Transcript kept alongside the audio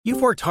You've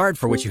worked hard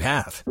for what you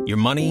have. Your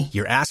money,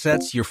 your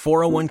assets, your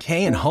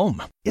 401k, and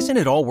home. Isn't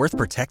it all worth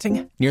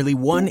protecting? Nearly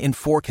 1 in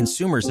 4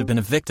 consumers have been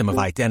a victim of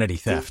identity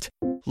theft.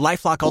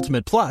 LifeLock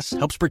Ultimate Plus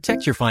helps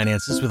protect your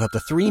finances with up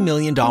to $3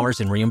 million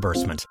in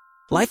reimbursement.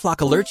 LifeLock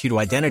alerts you to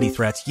identity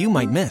threats you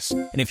might miss.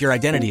 And if your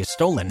identity is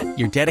stolen,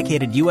 your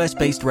dedicated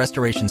U.S.-based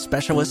restoration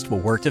specialist will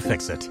work to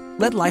fix it.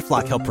 Let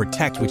LifeLock help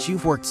protect what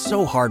you've worked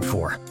so hard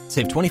for.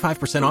 Save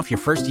 25% off your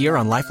first year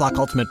on LifeLock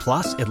Ultimate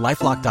Plus at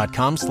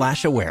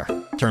LifeLock.com/aware.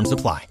 Terms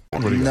apply.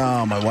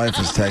 No, my wife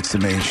is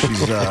texting me.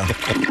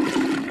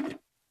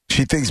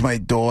 She thinks my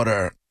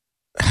daughter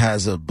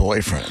has a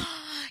boyfriend.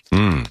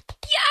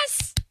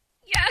 Yes!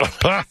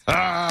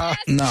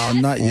 No,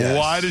 not yet.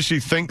 Why does she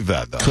think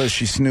that, though? Because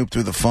she snooped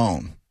through the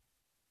phone.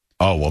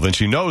 Oh, well, then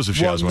she knows if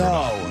she has one or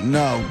not.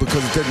 No,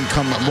 because it didn't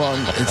come. Well,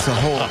 it's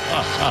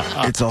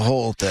a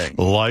whole thing.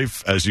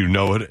 Life, as you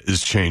know it,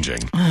 is changing.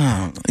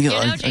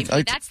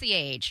 JP, that's the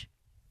age.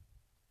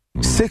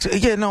 6.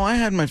 Yeah, no, I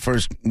had my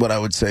first, what I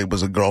would say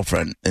was a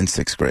girlfriend in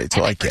 6th grade,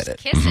 so I get it.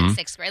 Kiss in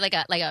 6th grade, like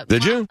a.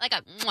 Did you?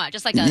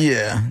 Just like a.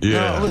 Yeah.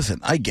 No, listen,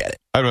 I get it.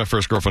 I had my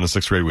first girlfriend in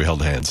 6th grade. We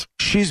held hands.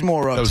 She's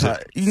more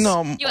uptight. You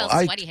held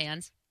sweaty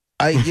hands.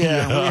 We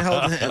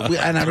held hands,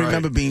 and I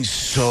remember being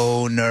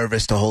so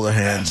nervous to hold her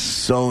hands,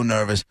 so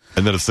nervous.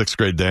 And then a 6th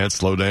grade dance,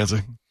 slow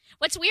dancing.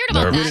 What's weird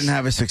about that? We didn't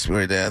have a 6th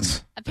grade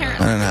dance.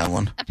 Apparently, I didn't have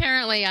one.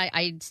 Apparently,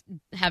 I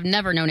have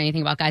never known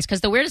anything about guys,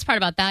 because the weirdest part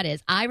about that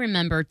is I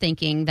remember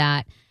thinking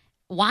that,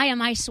 why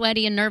am I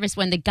sweaty and nervous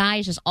when the guy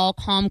is just all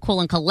calm, cool,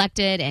 and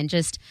collected and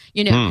just,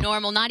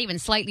 normal, not even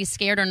slightly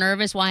scared or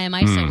nervous? Why am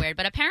I so weird?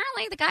 But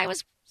apparently the guy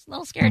was a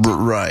little scared too.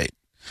 Right.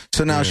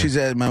 So now she's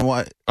at my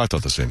wife. I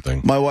thought the same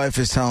thing. My wife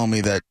is telling me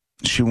that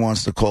she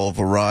wants to call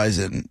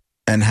Verizon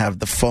and have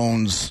the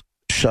phones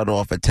shut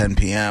off at 10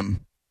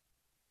 p.m.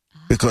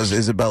 because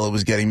Isabella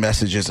was getting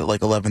messages at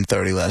like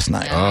 11:30 last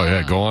night. Oh,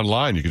 yeah. Go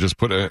online. You can just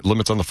put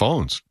limits on the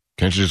phones.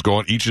 Can't you just go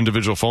on each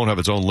individual phone, have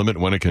its own limit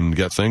when it can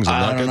get things and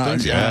not get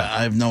things? Yeah.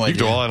 I have no idea. You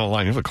can do all that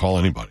online. You don't have to call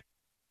anybody.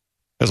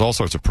 There's all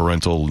sorts of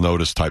parental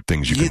notice type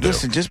things you can do.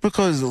 Listen, just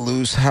because the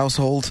loose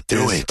household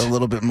is a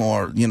little bit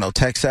more,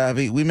 tech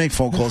savvy, we make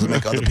phone calls and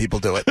make other people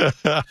do it.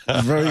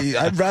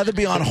 I'd rather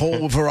be on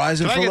hold with Verizon for a little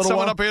while. Can I get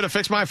someone up here to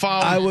fix my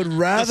phone? I would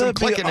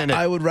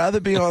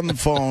rather be on the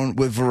phone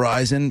with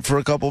Verizon for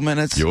a couple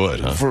minutes. You would,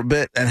 huh? For a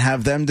bit, and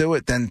have them do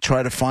it, then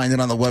try to find it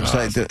on the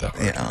website.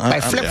 My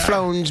flip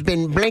phone's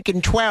been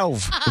blinking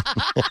 12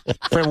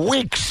 for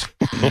weeks.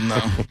 No.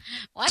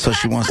 So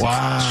she wants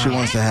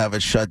to have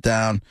it shut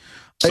down.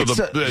 So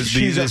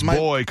this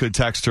boy could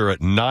text her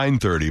at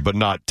 9:30, but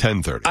not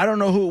 10:30. I don't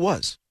know who it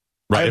was.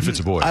 Right, if it's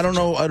a boy. I don't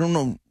know. I don't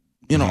know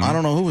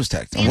who was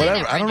texting.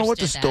 Whatever. I don't know what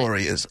the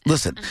story is.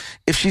 Listen,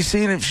 if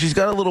she's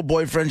got a little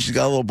boyfriend, she's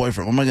got a little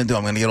boyfriend. What am I going to do?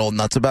 I'm going to get all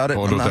nuts about it? I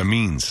don't know what that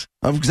means.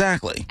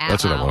 Exactly.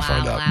 That's what I want to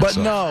find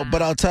out.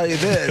 But I'll tell you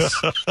this.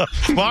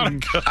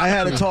 Monica. I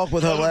had a talk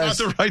with her Not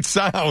the right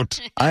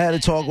sound. I had a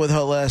talk with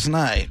her last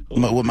night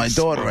with my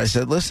daughter. I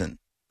said, listen,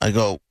 I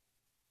go,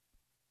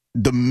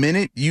 the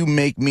minute you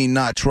make me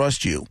not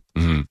trust you,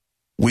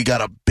 we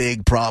got a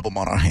big problem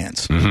on our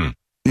hands. Mm-hmm.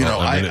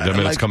 The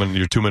minute's coming.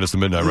 You're 2 minutes to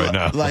midnight right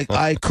now.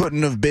 I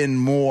couldn't have been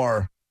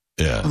more.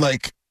 Yeah.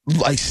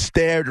 I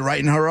stared right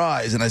in her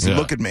eyes and I said,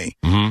 "Look at me."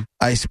 Mm-hmm.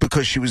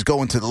 Because she was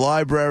going to the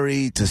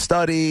library to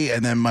study,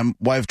 and then my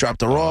wife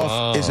dropped her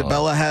off.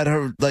 Isabella had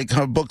her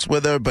books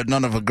with her, but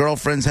none of her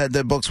girlfriends had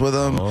their books with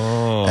them.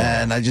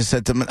 And I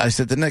said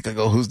to Nick, I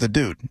go, "Who's the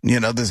dude?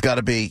 There's got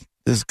to be."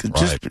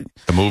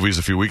 The movies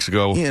a few weeks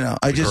ago.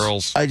 I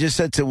just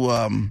said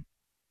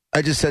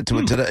to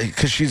her today,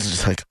 because she's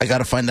just like, I got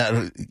to find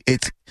out.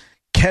 It's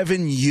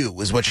Kevin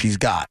Yu is what she's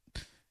got,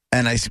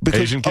 and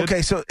Asian kid?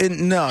 Okay, so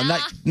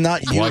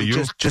not you, Why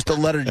you? just a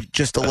letter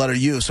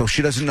U. So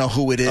she doesn't know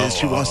who it is.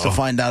 She wants to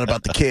find out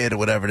about the kid or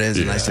whatever it is.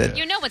 And I said,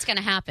 what's going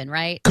to happen,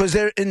 right? Because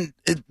they're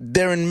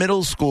in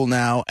middle school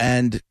now,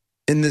 and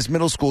in this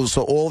middle school,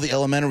 so all the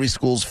elementary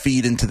schools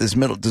feed into this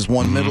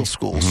one middle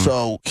school. Mm-hmm.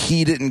 So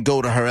he didn't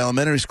go to her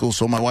elementary school,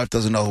 so my wife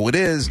doesn't know who it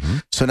is. Mm-hmm.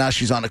 So now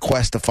she's on a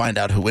quest to find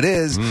out who it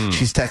is.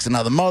 She's texting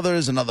other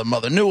mothers. Another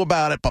mother knew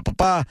about it.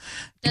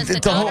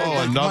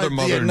 Another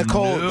mother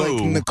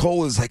knew.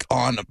 Nicole is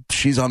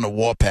she's on the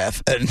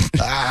warpath. And,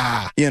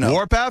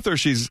 Warpath, or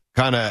she's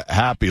kind of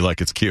happy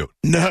like it's cute?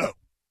 No.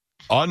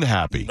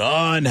 Unhappy.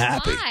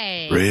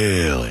 Why?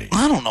 Really?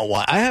 I don't know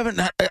why. I haven't.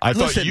 I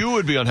thought you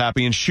would be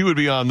unhappy and she would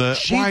be on the.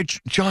 Why,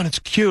 John? It's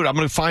cute. I'm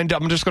going to find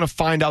out. I'm just going to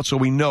find out so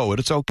we know it.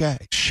 It's okay.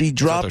 She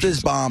dropped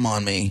this bomb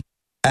on me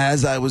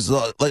as I was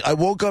I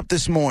woke up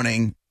this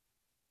morning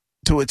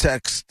to a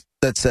text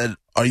that said,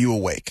 "Are you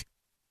awake?"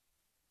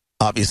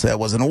 Obviously, I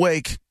wasn't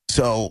awake.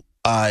 So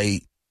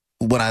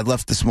when I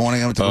left this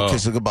morning, I went to go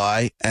kiss her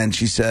goodbye, and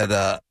she said,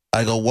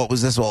 "I go, what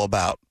was this all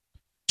about?"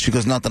 She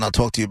goes, "Nothing, I'll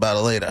talk to you about it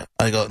later."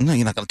 I go, "No,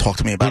 you're not going to talk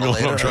to me about it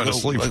later." I'm trying to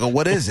sleep. I go,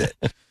 "What is it?"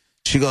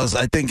 She goes,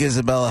 "I think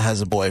Isabella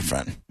has a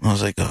boyfriend." I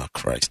was like, "Oh,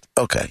 Christ.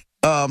 Okay.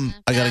 I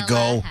got to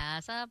go."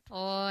 Has a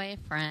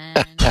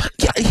boyfriend.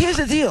 Here's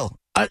the deal.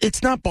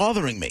 It's not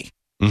bothering me.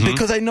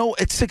 Because I know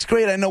it's 6th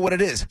grade, I know what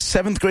it is.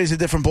 7th grade is a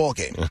different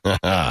ballgame.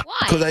 Why?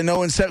 Because I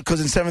know in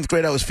 7th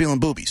grade I was feeling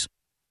boobies.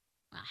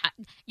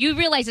 You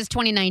realize it's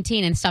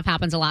 2019 and stuff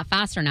happens a lot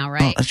faster now,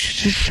 right? Oh,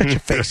 just shut your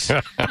face.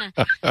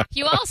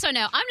 You also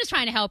know, I'm just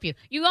trying to help you.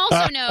 You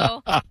also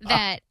know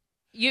that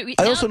I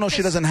also know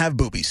she doesn't have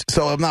boobies,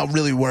 so I'm not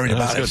really worried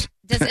about it.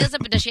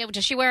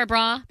 Does she wear a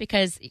bra?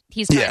 Because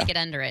he's trying to get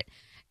under it.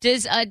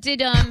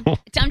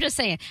 I'm just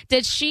saying,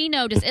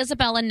 does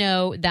Isabella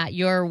know that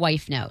your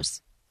wife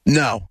knows?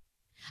 No.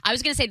 I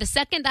was going to say, the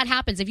second that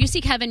happens, if you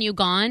see Kevin You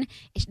gone,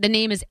 the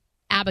name is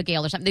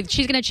Abigail or something.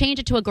 She's going to change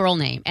it to a girl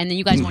name, and then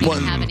you guys won't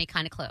even have any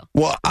kind of clue.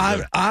 Well,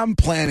 I'm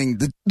planning,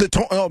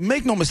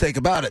 make no mistake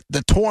about it,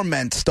 the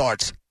torment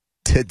starts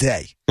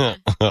today.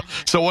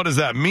 So what does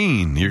that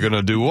mean? You're going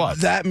to do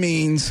what? That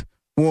means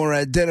when we're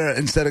at dinner,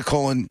 instead of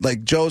calling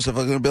like Joseph,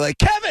 I'm going to be like,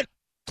 Kevin!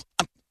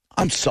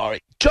 I'm sorry,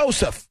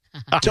 Joseph.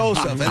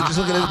 Joseph. And just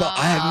look at Isabel.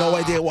 I have no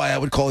idea why I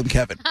would call him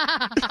Kevin.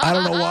 I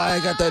don't know why I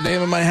got that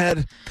name in my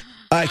head.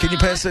 All right, can you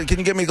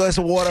get me a glass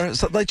of water?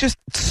 So, like, just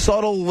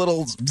subtle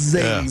little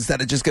zings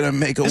that are just going to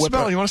make a whip.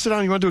 Isabel, you want to sit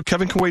down? You want to do a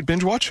Kevin Can Wait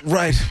binge watch?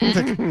 Right.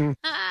 I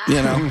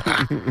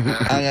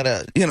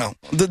gotta,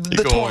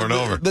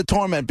 the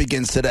torment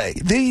begins today.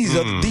 These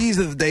are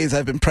the days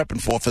I've been prepping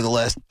for the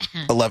last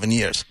 11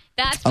 years.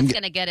 That's what's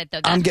going to get it,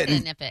 though. That's going to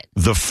nip it.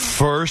 The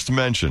first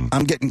mention.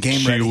 I'm getting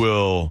game ready. She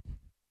will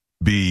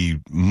be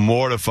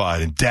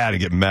mortified and dad and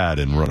get mad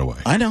and run away.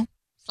 I know.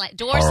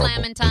 Door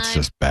slamming time. It's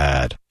just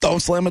bad. Don't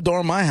slam a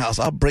door in my house.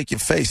 I'll break your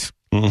face.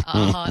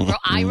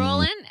 Eye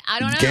rolling? I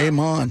don't know.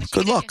 Game on.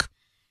 Good luck.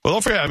 Well,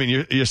 don't forget, I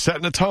mean, you're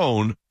setting a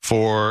tone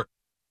for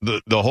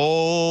the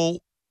whole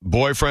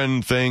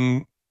boyfriend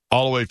thing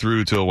all the way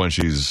through till when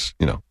she's,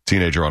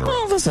 teenager on her own.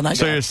 Well, listen,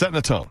 you're setting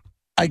a tone.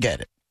 I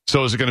get it.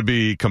 So is it going to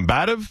be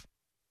combative?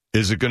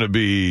 Is it going to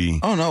be...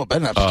 Oh, no.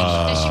 Better not.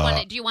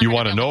 Do you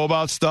want to know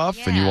about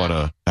stuff and you want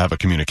to have a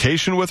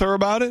communication with her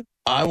about it?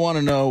 I want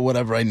to know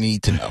whatever I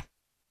need to know.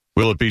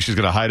 Will it be she's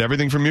going to hide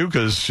everything from you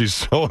because she's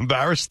so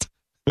embarrassed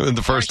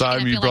the first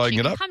time you brought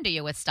it up? Come to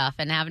you with stuff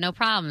and have no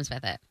problems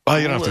with it. Well,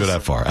 you don't have to go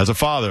that far. As a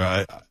father,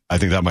 I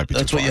think that might be.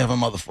 That's what you have a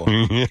mother for.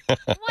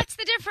 What's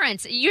the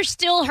difference? You're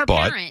still her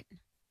parent.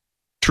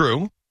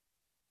 True.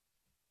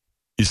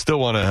 You still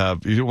want to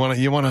have. You want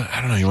to. I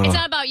don't know. You want to. It's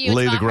not about you.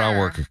 Lay the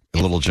groundwork a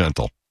little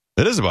gentle.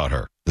 It is about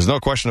her. There's no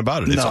question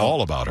about it. It's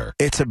all about her.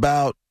 It's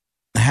about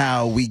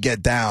how we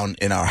get down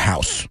in our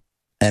house.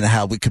 And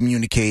how we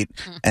communicate,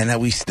 and how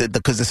we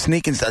because the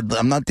sneaking.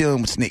 I'm not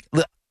dealing with sneak.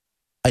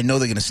 I know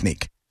they're going to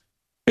sneak.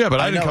 Yeah, but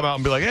I didn't come out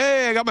and be like,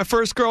 "Hey, I got my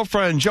first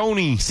girlfriend,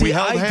 Joni." See, we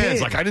held hands.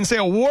 Did. Like I didn't say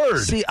a word.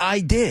 See,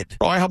 I did.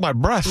 Oh, I held my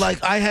breath. Like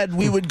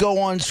we would go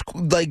on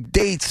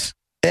dates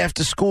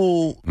after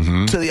school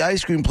to the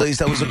ice cream place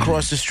that was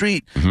across the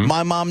street.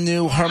 My mom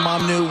knew, her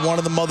mom knew. One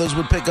of the mothers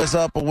would pick us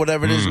up or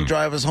whatever it is and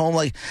drive us home.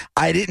 Like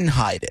I didn't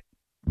hide it.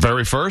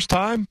 Very first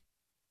time.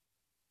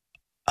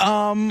 You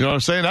know what I'm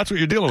saying? That's what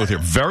you're dealing with here.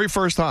 Very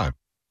first time.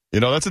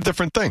 That's a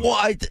different thing. Well,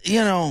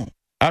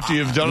 after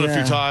you've done it a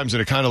few times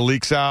and it kind of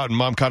leaks out and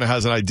mom kind of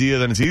has an idea,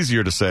 then it's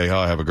easier to say, oh,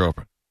 I have a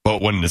girlfriend.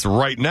 But when it's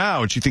right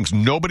now and she thinks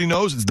nobody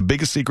knows, it's the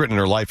biggest secret in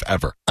her life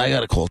ever. I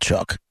got to call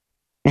Chuck.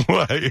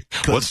 Why?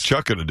 What's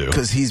Chuck going to do?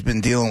 Because he's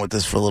been dealing with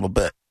this for a little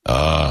bit.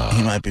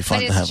 He might be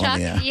fun to have on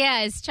the air.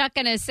 Yeah, is Chuck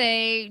going to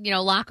say,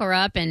 lock her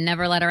up and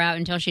never let her out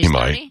until she's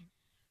 30?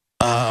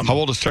 How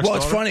old is Chuck's daughter?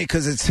 It's funny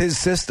because it's his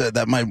sister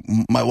that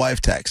my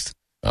wife texts.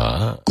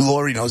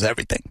 Glory knows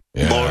everything.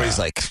 Yeah. Lori's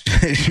like,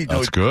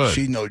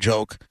 she's no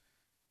joke.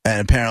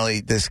 And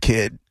apparently this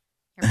kid,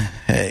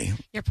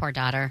 your poor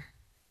daughter.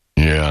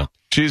 Yeah.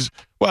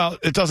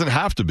 It doesn't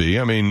have to be.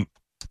 I mean,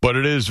 but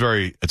it's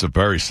a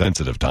very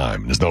sensitive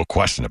time. There's no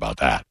question about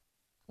that.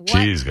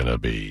 She's going to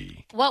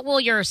be. What will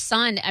your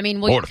son,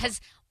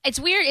 because it's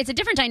weird. It's a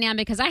different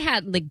dynamic because I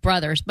had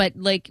brothers, but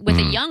with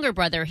a younger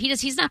brother,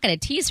 he's not going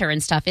to tease her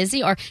and stuff, is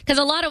he? Or because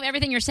a lot of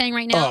everything you're saying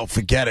right now. Oh,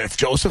 forget it. If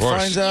Joseph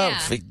finds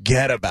out,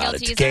 forget about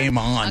it. It's game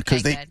on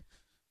because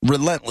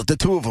relentless. The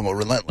two of them are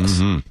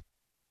relentless.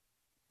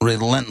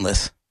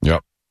 Relentless.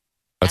 Yep,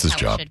 that's his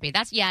job. It should be.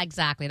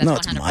 Exactly.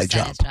 That's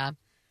 100% his job.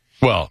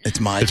 Well, it's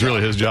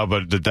really his job,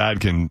 but the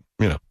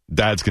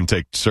dads can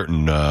take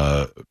certain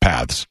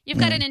paths. You've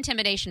got an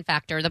intimidation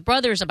factor. The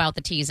brother's about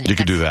the teasing. You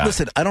can do that.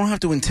 Listen, I don't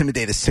have to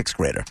intimidate a 6th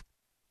grader.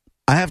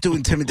 I have to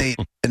intimidate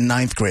a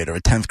 9th grader,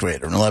 a 10th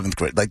grader, an 11th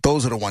grader. Like,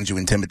 those are the ones you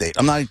intimidate.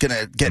 I'm not going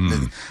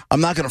to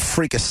I'm not going to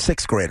freak a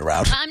 6th grader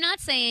out. I'm not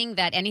saying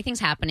that anything's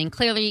happening.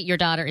 Clearly, your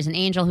daughter is an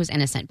angel who's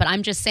innocent. But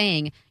I'm just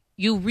saying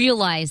you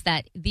realize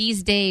that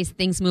these days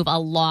things move a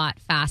lot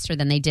faster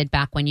than they did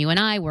back when you and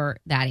I were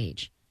that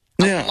age.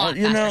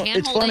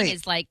 It's funny.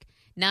 Is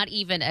not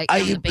even a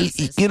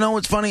basis. You know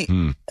what's funny?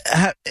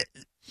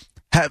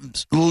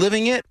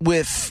 Living it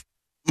with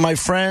my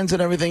friends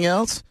and everything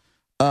else.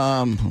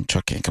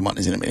 Chuck can't come on.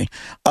 He's in a meeting.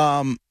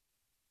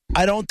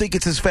 I don't think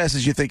it's as fast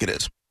as you think it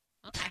is.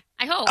 Okay,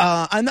 I hope.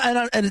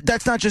 And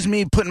that's not just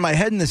me putting my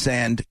head in the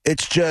sand.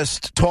 It's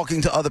just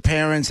talking to other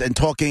parents and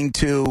talking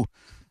to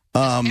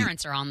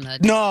Parents are on the...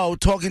 No,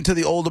 talking to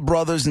the older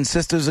brothers and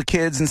sisters of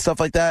kids and stuff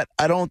like that.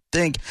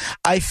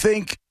 I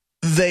think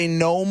they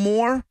know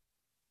more.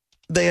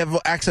 They have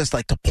access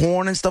to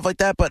porn and stuff like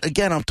that. But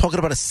again, I'm talking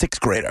about a 6th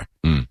grader.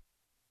 Mm.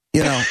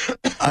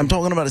 I'm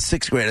talking about a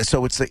 6th grader.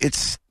 So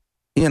it's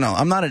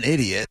I'm not an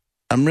idiot.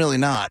 I'm really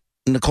not.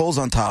 Nicole's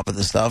on top of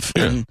the stuff.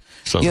 Yeah. And,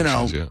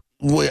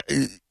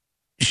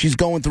 she's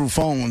going through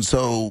phones.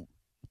 So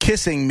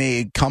kissing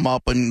may come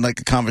up in a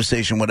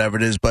conversation, whatever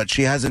it is, but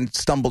she hasn't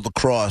stumbled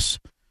across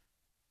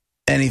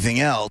anything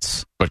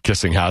else. But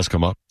kissing has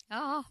come up?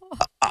 Oh.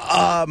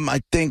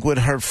 I think with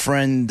her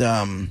friend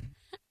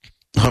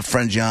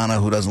Gianna,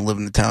 who doesn't live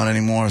in the town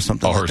anymore, or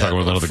something. Oh, her talking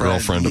with another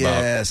girlfriend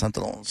about? Yeah,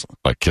 something else.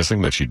 Like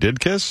kissing that she did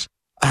kiss?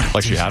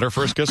 Like she had her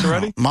first kiss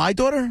already? My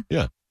daughter?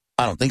 Yeah.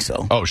 I don't think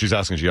so. Oh, she's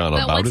asking Gianna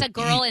about once it? a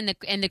girl in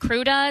the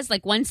crew does,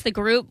 once the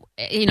group,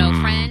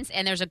 friends,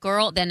 and there's a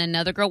girl, then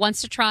another girl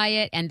wants to try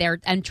it,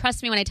 and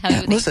trust me when I tell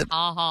you, listen,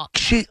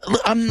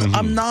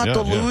 I'm not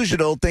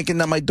delusional thinking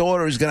that my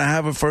daughter is going to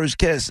have her first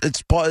kiss.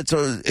 It's part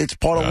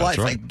of life.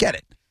 I Right. get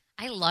it.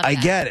 I love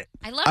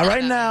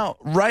that.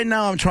 Right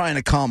now, I'm trying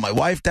to calm my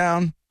wife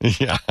down.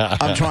 Yeah.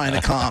 I'm trying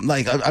to calm.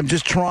 I'm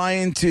just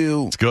trying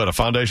to. It's good. A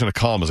foundation of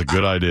calm is a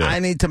good idea. I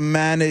need to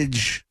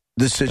manage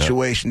the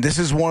situation. This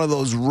is one of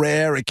those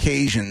rare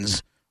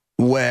occasions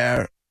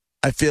where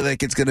I feel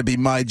like it's going to be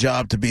my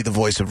job to be the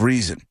voice of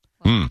reason.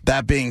 Mm.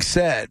 That being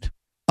said,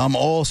 I'm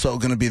also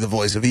going to be the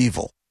voice of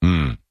evil.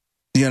 Mm.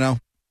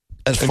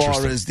 As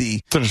far as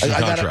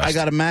I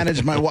got to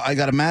manage my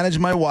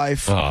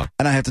wife, and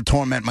I have to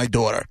torment my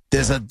daughter.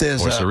 There's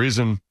voice of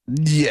reason.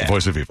 Yeah,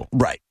 voice of evil.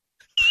 Right.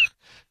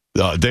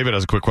 David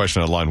has a quick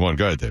question on line 1.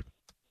 Go ahead, David.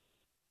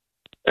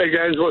 Hey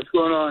guys, what's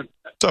going on?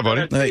 What's up,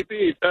 buddy?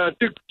 JP,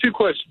 two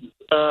questions.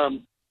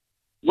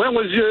 When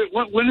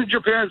did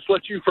your parents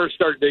let you first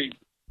start dating?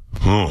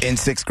 In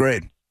 6th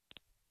grade.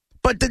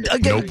 But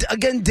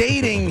again,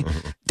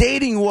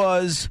 dating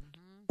was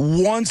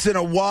once in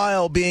a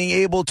while being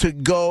able to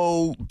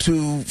go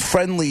to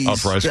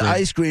Friendly's,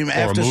 ice cream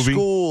after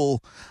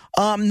school.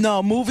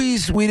 No,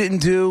 movies we didn't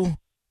do.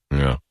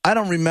 Yeah, I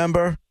don't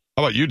remember.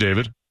 How about you,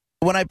 David?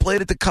 When I played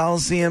at the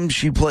Coliseum,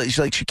 she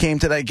came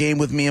to that game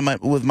with me and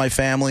with my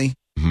family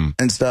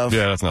and stuff.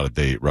 Yeah, that's not a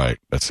date, right?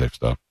 That's safe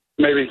stuff.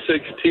 Maybe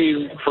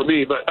 16 for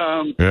me, but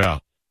yeah.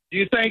 Do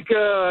you think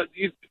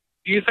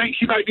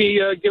she might be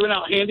giving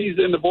out handies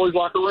in the boys'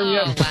 locker room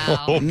yet?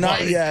 Wow. Oh,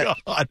 not yet.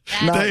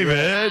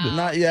 David.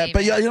 Not yet.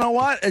 But you know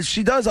what? If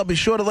she does, I'll be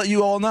sure to let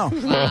you all know.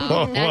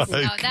 Wow.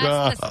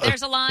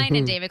 There's a line,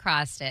 and David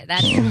crossed it.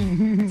 That's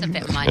a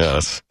bit much. Yeah,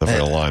 that's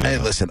definitely a line. Hey,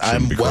 listen,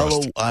 I'm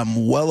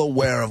well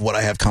aware of what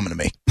I have coming to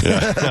me.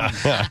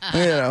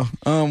 Yeah.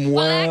 I'm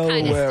well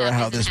aware of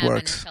how this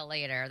works. Until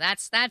later.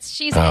 That's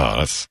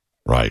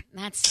right.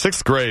 That's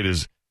 6th grade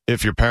is.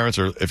 If you're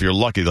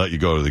lucky, they let you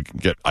go to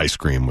get ice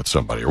cream with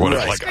somebody or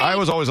whatever. Right. I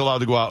was always allowed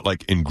to go out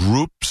in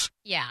groups.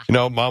 Yeah.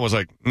 Mom was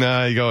like,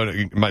 nah, you go.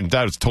 My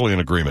dad was totally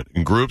in agreement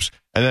in groups.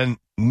 And then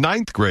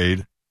 9th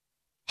grade,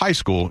 high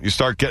school, you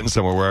start getting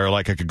somewhere where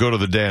I could go to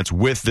the dance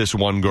with this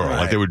one girl.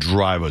 Right. They would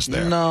drive us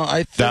there. No, I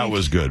think that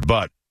was good.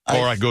 Or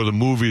I'd go to the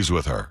movies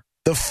with her.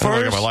 The first,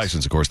 I got my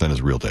license, of course, then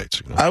is real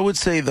dates. I would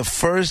say the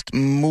first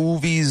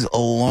movies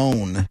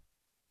alone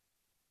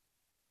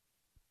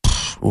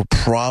were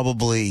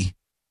probably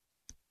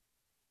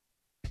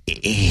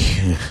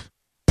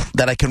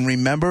that I can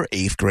remember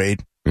 8th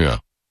grade. Yeah.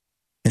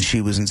 And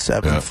she was in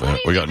 7th. Yeah.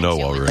 We got Noah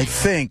while we were in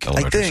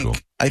elementary school.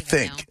 I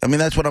think. I mean,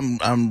 that's what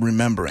I'm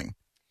remembering.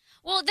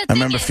 Well, I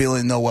remember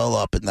feeling Noel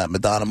up in that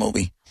Madonna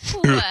movie.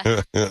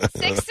 6th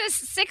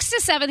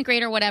to 7th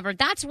grade or whatever.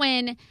 That's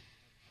when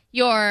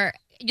you're,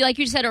 like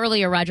you said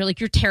earlier, Roger,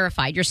 you're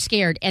terrified, you're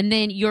scared, and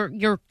then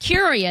you're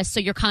curious, so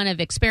you're kind of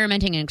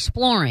experimenting and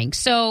exploring.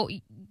 So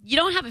you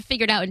don't have it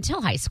figured out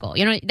until high school.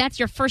 That's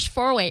your first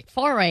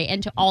foray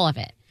into all of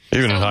it.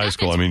 Even in high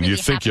school, really you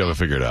think you have it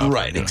figured out.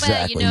 Right,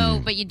 exactly.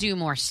 But you do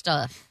more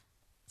stuff.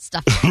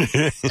 Stuff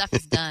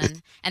is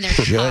done. And there's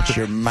shut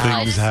your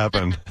mouth. Things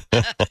happen.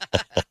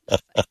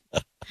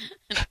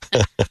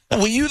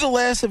 Were you the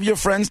last of your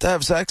friends to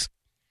have sex?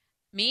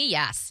 Me,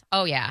 yes.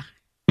 Oh, yeah.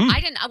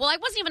 I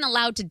wasn't even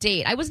allowed to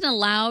date. I wasn't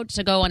allowed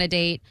to go on a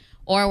date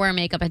or wear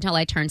makeup until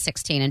I turned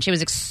 16, and she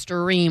was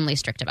extremely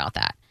strict about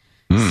that.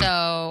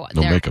 So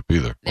no makeup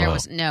either. There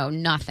was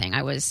nothing.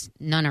 I was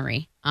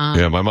nunnery.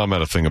 Yeah, my mom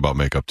had a thing about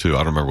makeup too. I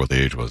don't remember what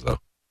the age was though.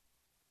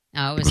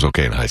 No, it was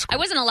okay in high school. I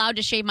wasn't allowed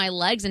to shave my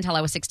legs until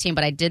I was 16,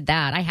 but I did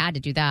that. I had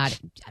to do that.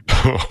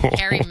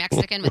 Hairy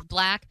Mexican with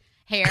black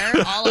hair,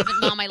 all of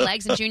it on my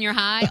legs in junior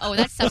high. Oh,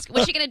 that's so.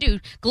 What's she gonna do?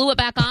 Glue it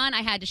back on?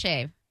 I had to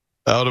shave.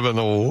 That would have been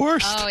the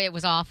worst. Oh, it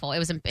was awful. It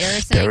was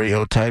embarrassing.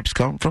 Stereotypes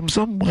come from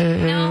somewhere.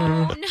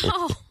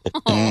 No.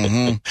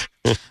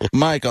 Mm-hmm.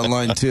 Mike on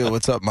line 2.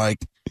 What's up,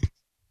 Mike?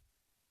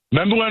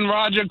 Remember when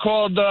Roger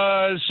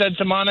said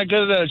to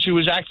Monica that she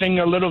was acting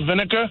a little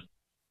vinegar?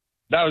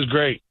 That was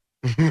great.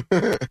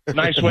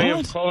 Nice way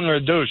of calling her a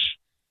douche.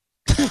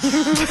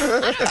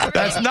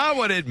 That's not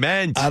what it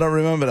meant. I don't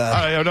remember that.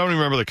 I don't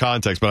remember the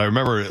context, but I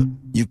remember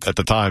at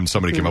the time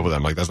somebody came up with that.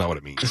 I'm like, that's not what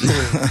it means.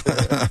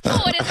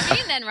 Oh, what does it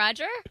mean then,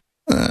 Roger?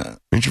 It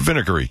means you're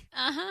vinegary.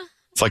 Uh-huh.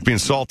 It's like being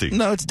salty.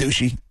 No, it's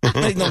douchey.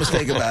 Make no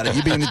mistake about it.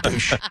 You're being a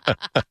douche.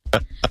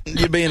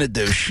 You're being a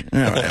douche. All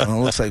right. Well,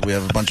 it looks like we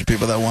have a bunch of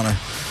people that want to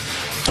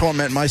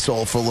torment my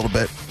soul for a little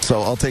bit.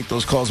 So I'll take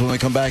those calls when we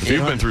come back.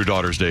 You've been through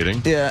daughters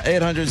dating. Yeah,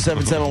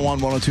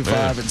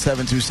 800-771-1025 and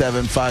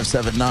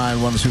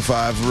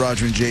 727-579-1025.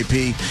 Roger and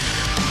JP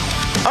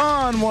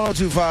on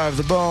 1025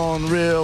 The Bone. Real